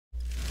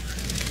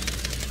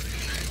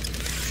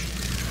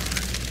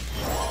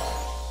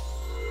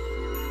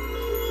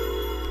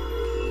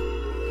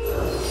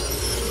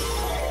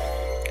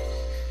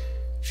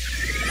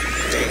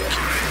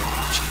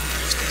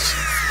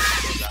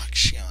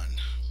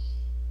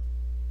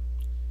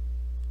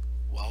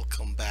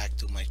Welcome back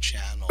to my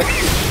channel,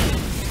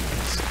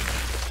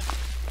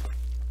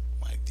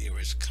 my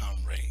dearest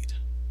comrade,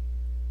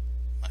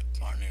 my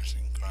partners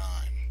in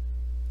crime.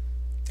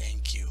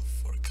 Thank you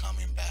for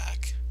coming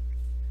back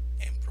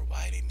and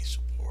providing me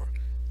support.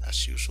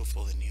 As usual,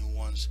 for the new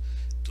ones,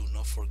 do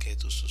not forget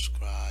to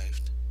subscribe.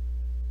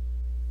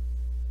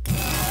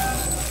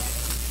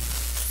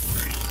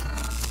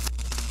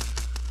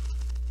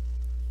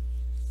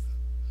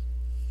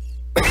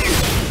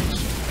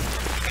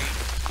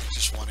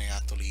 Just want to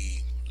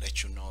actually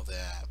let you know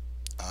that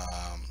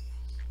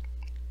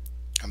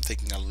I'm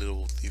taking a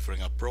little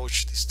different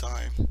approach this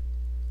time.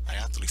 I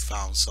actually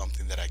found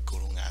something that I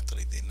couldn't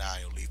actually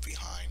deny or leave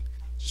behind.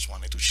 Just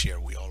wanted to share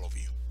with all of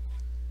you.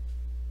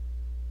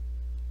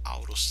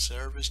 Auto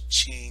service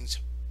chains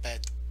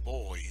Pep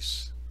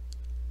Boys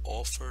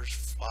offers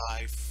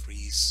 5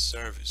 free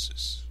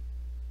services: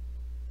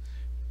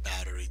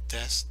 battery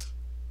test,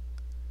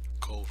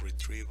 code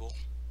retrieval,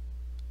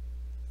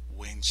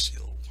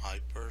 windshield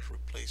wiper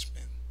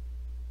replacement,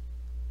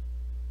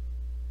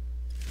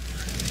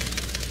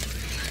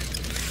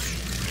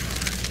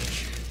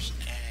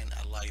 and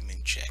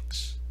alignment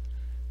checks.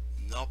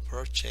 No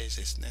purchase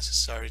is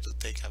necessary to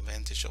take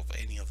advantage of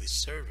any of these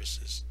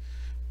services,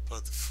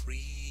 but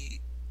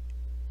free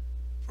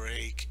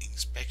brake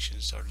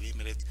inspections are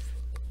limited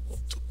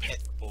to Pep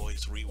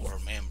Boys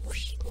Reward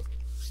members.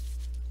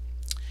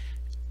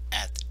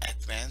 At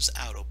Advanced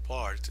Auto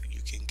Parts,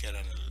 you can get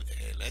an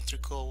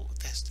electrical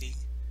testing,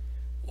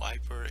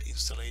 wiper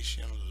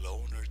installation,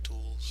 loaner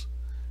tools,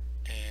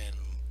 and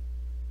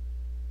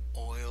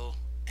oil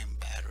and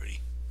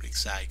battery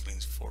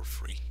recycling for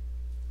free.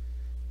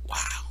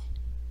 Wow,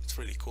 it's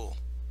really cool.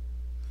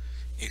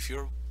 If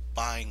you're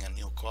buying a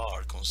new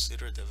car,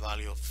 consider the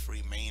value of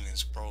free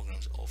maintenance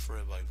programs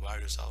offered by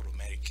various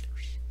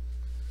automakers.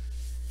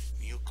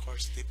 New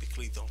cars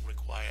typically don't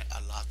require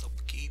a lot of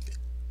upkeep,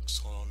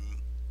 so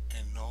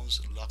a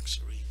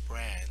non-luxury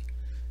brand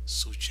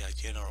such as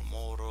General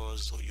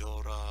Motors,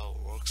 Toyota,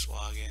 or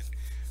Volkswagen,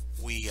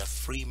 with a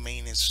free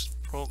maintenance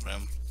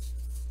program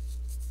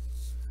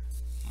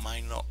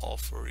might not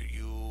offer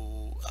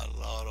you a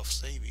lot of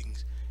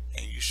savings,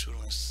 and you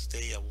shouldn't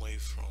stay away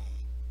from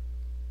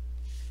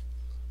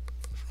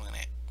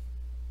it.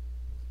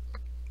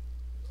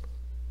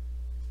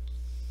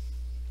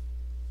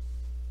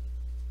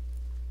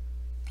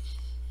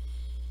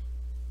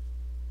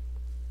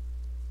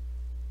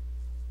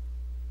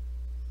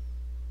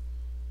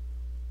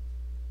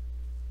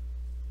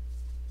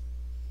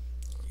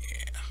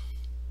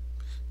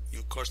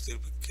 New cars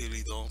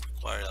typically don't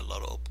require a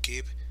lot of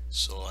upkeep,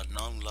 so a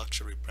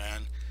non-luxury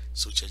brand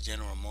such as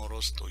General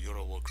Motors,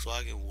 Toyota,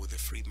 Volkswagen with a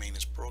free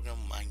maintenance program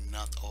might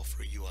not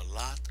offer you a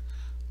lot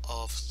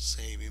of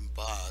saving,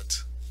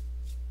 but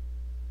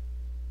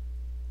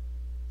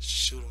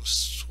shouldn't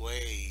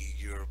sway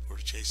your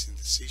purchasing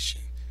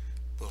decision.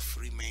 But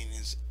free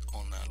maintenance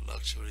on a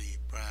luxury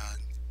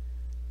brand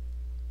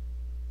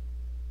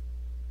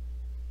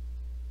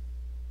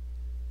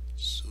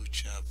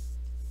such as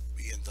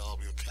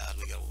BMW,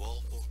 Cadillac, or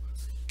Volvo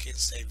can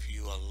save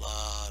you a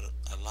lot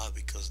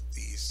because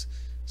these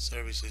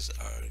services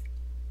are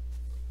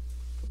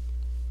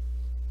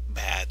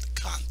bad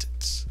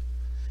contents.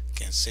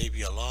 Can save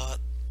you a lot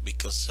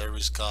because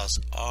service costs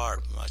are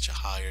much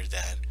higher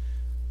than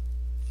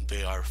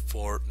they are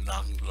for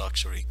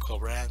non-luxury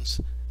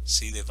co-brands.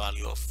 See the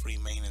value of free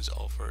maintenance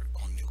offered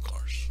on new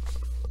cars.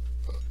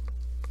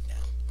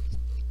 Now,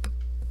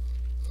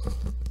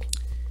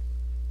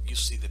 you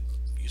see the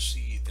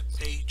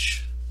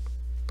page,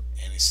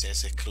 and it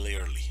says it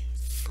clearly: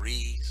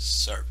 free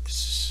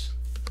services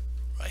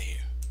right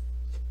here.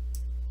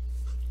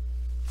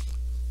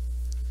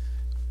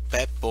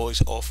 Pep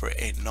Boys offer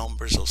a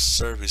number of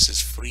services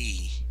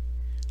free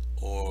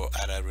or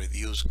at a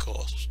reduced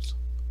cost.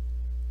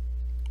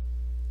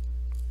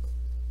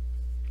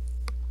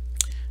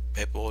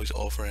 Pep Boys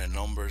offer a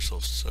number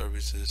of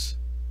services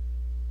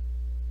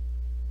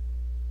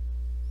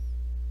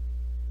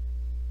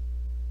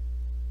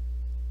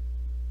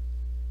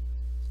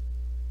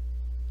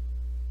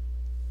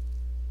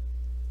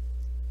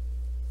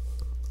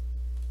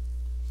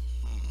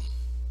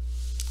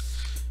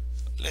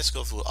Let's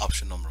go through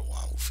option number 1.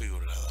 We'll figure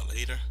it out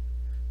later.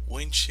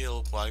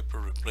 Windshield wiper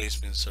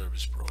replacement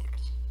service program.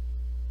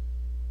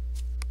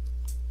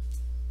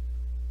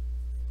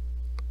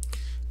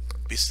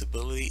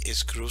 Visibility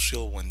is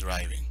crucial when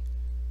driving.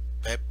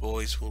 Pep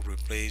Boys will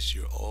replace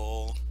your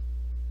all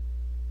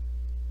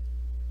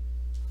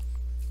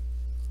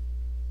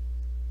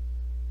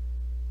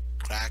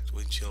cracked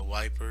windshield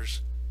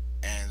wipers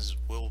and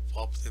will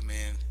pop them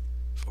in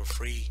for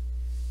free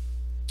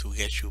to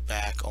get you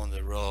back on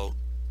the road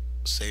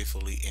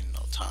safely in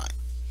no time.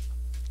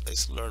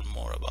 Let's learn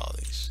more about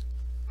this.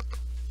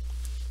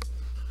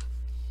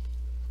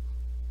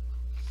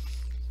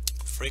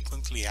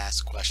 Frequently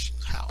asked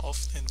questions: how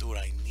often do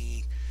I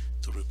need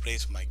to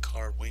replace my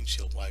car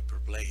windshield wiper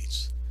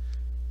blades?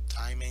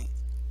 Timing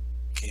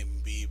can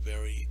be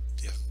very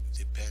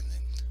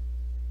dependent.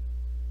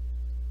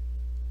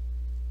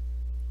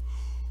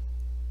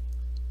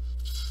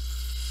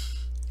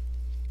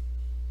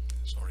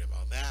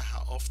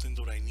 often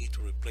do I need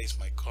to replace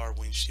my car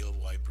windshield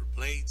wiper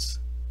blades?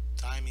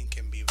 Timing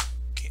can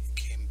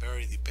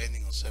vary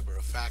depending on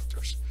several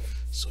factors,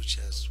 such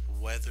as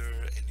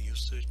weather and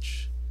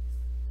usage.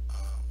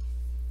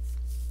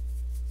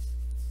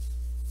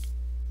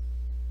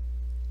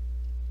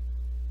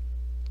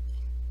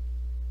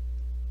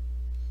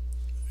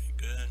 Very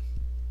good.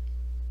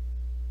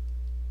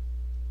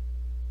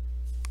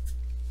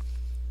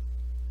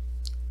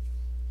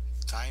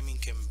 Timing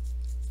can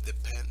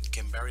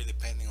vary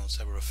depending on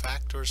several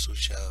factors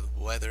such as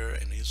weather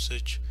and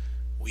usage.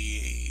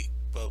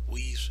 But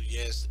we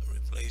suggest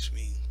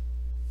replacing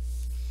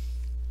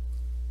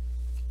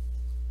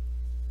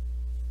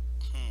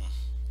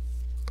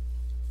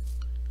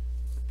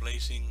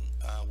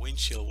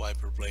windshield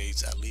wiper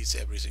blades at least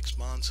every 6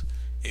 months.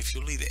 If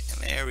you live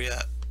in an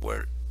area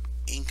where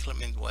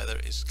inclement weather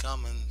is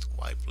common,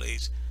 wiper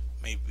blades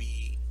may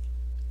be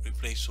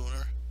replaced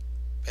sooner.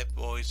 Pep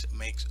Boys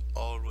makes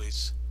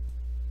always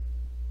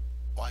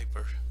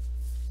wiper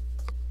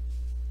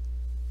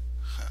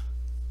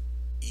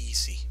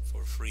easy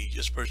for free.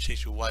 Just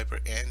purchase your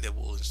wiper and they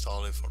will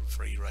install it for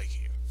free right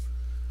here.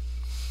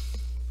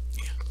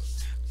 Yeah.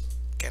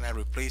 Can I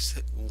replace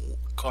the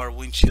car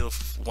windshield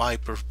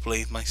wiper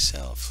blade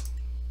myself?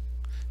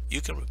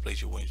 You can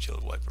replace your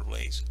windshield wiper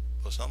blades,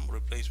 but some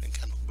replacement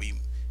can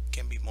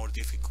be more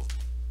difficult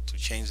to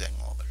change than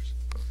others.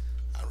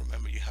 I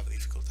remember you have a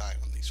difficult time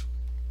on this one.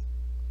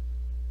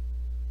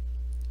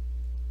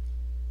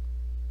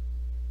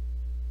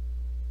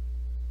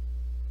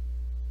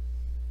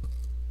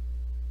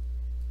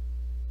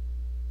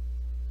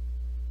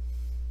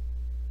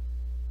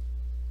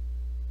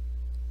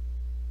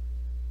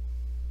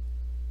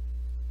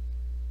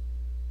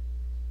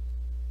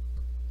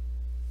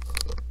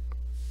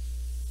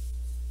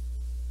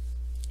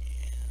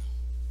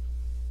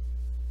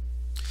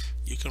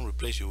 You can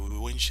replace your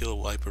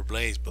windshield wiper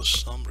blades, but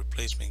some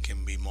replacement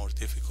can be more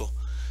difficult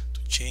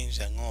to change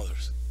than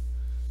others.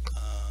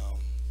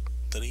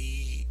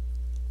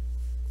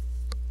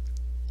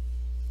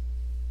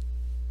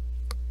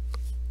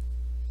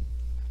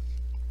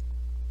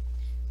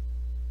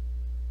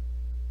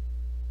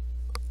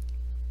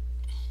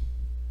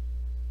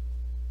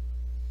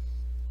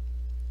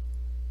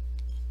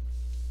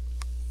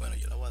 Bueno,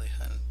 yo la voy a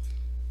dejar.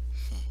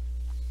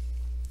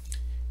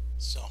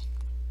 So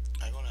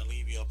I'm gonna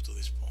leave you up to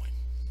this point.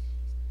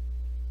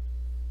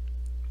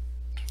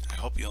 I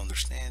hope you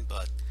understand,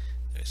 but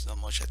there's not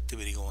much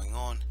activity going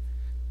on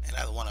and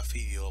I don't want to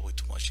feed you up with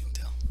too much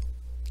intel.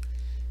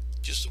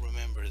 Just to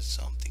remember that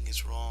something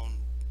is wrong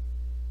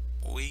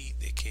with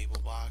the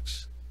cable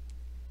box.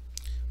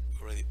 We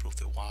already proved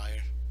the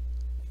wire.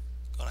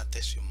 Gonna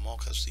test your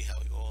mock to see how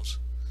it goes,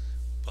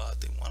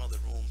 but in one of the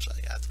rooms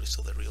I actually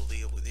saw the real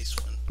deal with this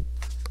one,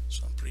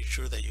 so I'm pretty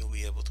sure that you'll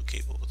be able to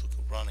keep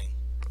running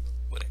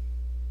with it.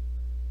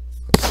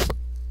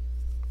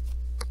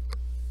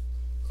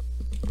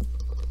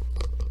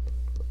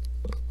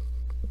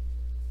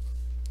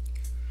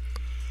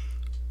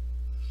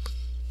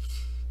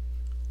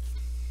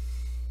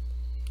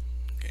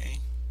 Okay,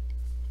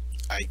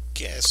 I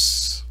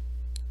guess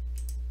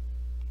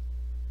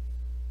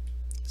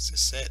this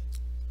is it.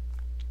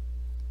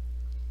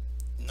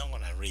 I'm not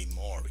gonna read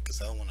more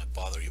because I don't want to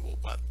bother you with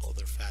what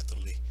other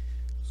factors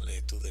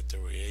led to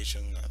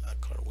deterioration of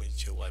car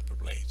windshield wiper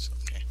blades.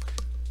 Okay,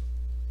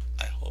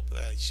 I hope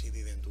that she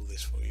didn't do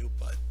this for you,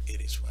 but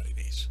it is what it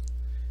is.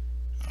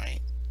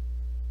 Alright.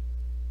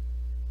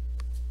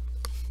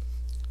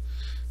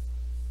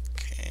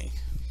 Okay.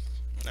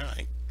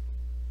 Alright.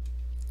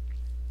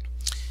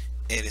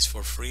 It is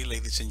for free,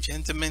 ladies and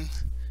gentlemen.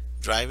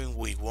 Driving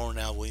with worn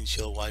out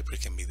windshield wiper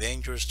can be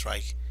dangerous.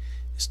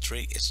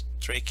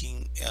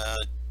 Striking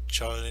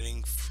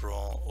charting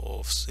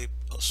of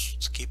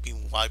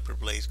skipping wiper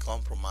blades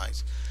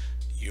compromise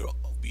your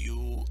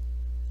view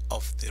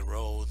of the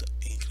road,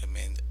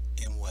 inclement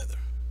and weather.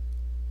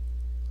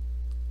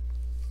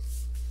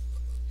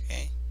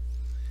 Okay,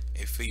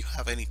 if you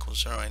have any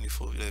concern or any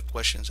further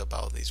questions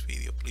about this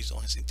video, please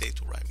don't hesitate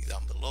to write me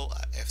down below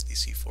at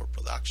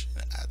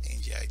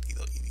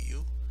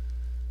ftc4production@ngit.edu.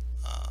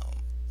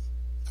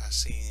 I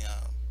see him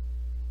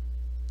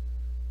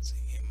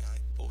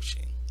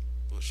pushing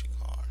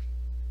hard.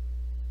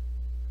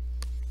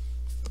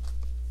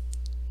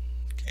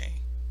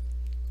 Okay,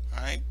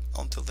 alright,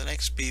 until the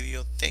next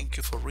video, thank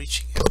you for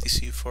reaching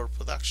FTC4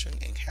 Production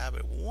and have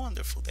a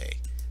wonderful day.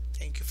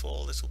 Thank you for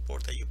all the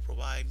support that you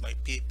provide, my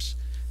peeps.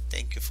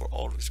 Thank you for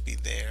always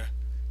being there.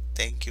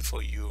 Thank you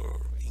for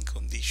your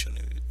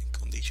unconditionally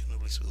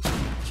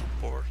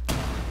support.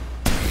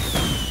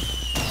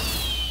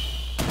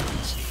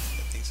 See.